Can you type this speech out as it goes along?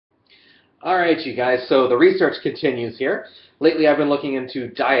All right, you guys, so the research continues here. Lately I've been looking into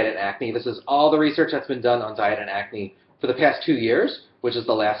diet and acne. This is all the research that's been done on diet and acne for the past 2 years, which is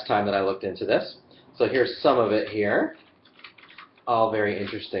the last time that I looked into this. So here's some of it here. All very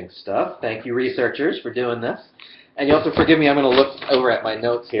interesting stuff. Thank you, researchers, for doing this. And you also forgive me, I'm going to look over at my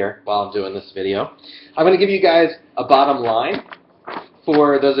notes here while I'm doing this video. I'm going to give you guys a bottom line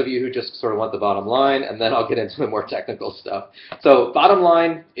for those of you who just sort of want the bottom line, and then I'll get into the more technical stuff. So bottom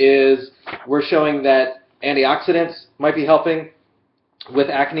line is we're showing that antioxidants might be helping with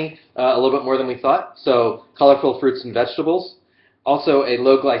acne a little bit more than we thought. So colorful fruits and vegetables. Also a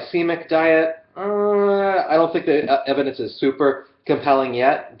low glycemic diet. I don't think the evidence is super compelling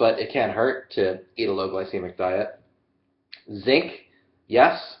yet, but it can't hurt to eat a low glycemic diet. Zinc,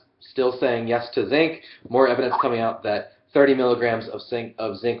 yes. Still saying yes to zinc. More evidence coming out that 30 milligrams of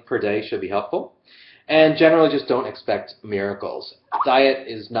zinc per day should be helpful. And generally just don't expect miracles. Diet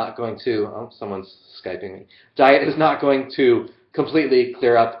is not going to, oh, someone's Skyping me. Diet is not going to completely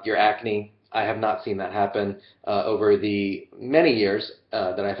clear up your acne. I have not seen that happen over the many years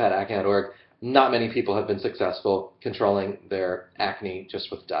that I've had Acne.org. Not many people have been successful controlling their acne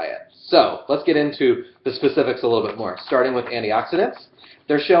just with diet. So let's get into the specifics a little bit more. Starting with antioxidants,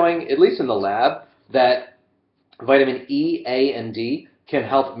 they're showing, at least in the lab, that vitamin E, A, and D can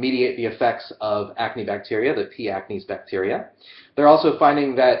help mediate the effects of acne bacteria, the P. acnes bacteria. They're also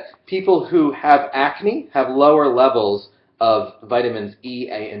finding that people who have acne have lower levels of vitamins E,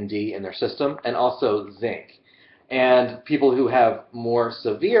 A, and D in their system, and also zinc. And people who have more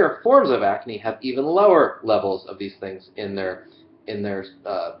severe forms of acne have even lower levels of these things in their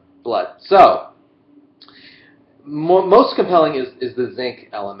blood. So, most compelling is the zinc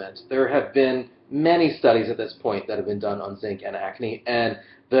element. There have been many studies at this point that have been done on zinc and acne, and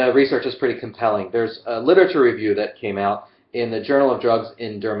the research is pretty compelling. There's a literature review that came out in the Journal of Drugs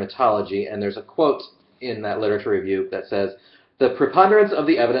in Dermatology, and there's a quote in that literature review that says, "The preponderance of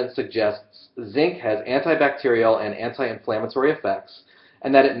the evidence suggests zinc has antibacterial and anti-inflammatory effects,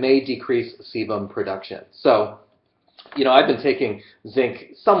 and that it may decrease sebum production." So, you know, I've been taking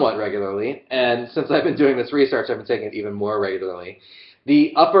zinc somewhat regularly, and since I've been doing this research, I've been taking it even more regularly.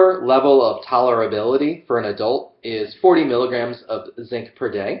 The upper level of tolerability for an adult is 40 milligrams of zinc per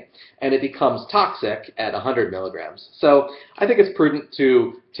day, and it becomes toxic at 100 milligrams. So I think it's prudent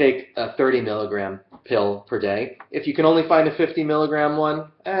to take a 30 milligram pill per day. If you can only find a 50 milligram one,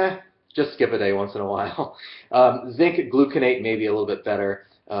 just skip a day once in a while. Zinc gluconate may be a little bit better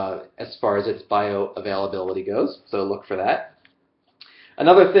as far as its bioavailability goes, so look for that.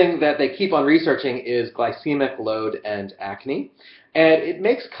 Another thing that they keep on researching is glycemic load and acne. And it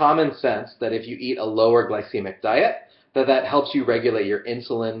makes common sense that if you eat a lower glycemic diet, that helps you regulate your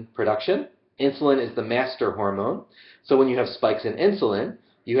insulin production. Insulin is the master hormone. So when you have spikes in insulin,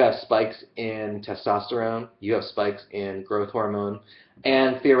 you have spikes in testosterone, you have spikes in growth hormone,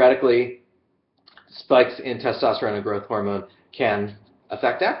 and theoretically, spikes in testosterone and growth hormone can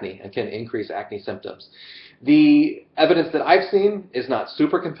affect acne and can increase acne symptoms. The evidence that I've seen is not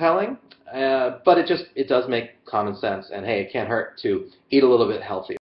super compelling, but it does make common sense, and hey, it can't hurt to eat a little bit healthier.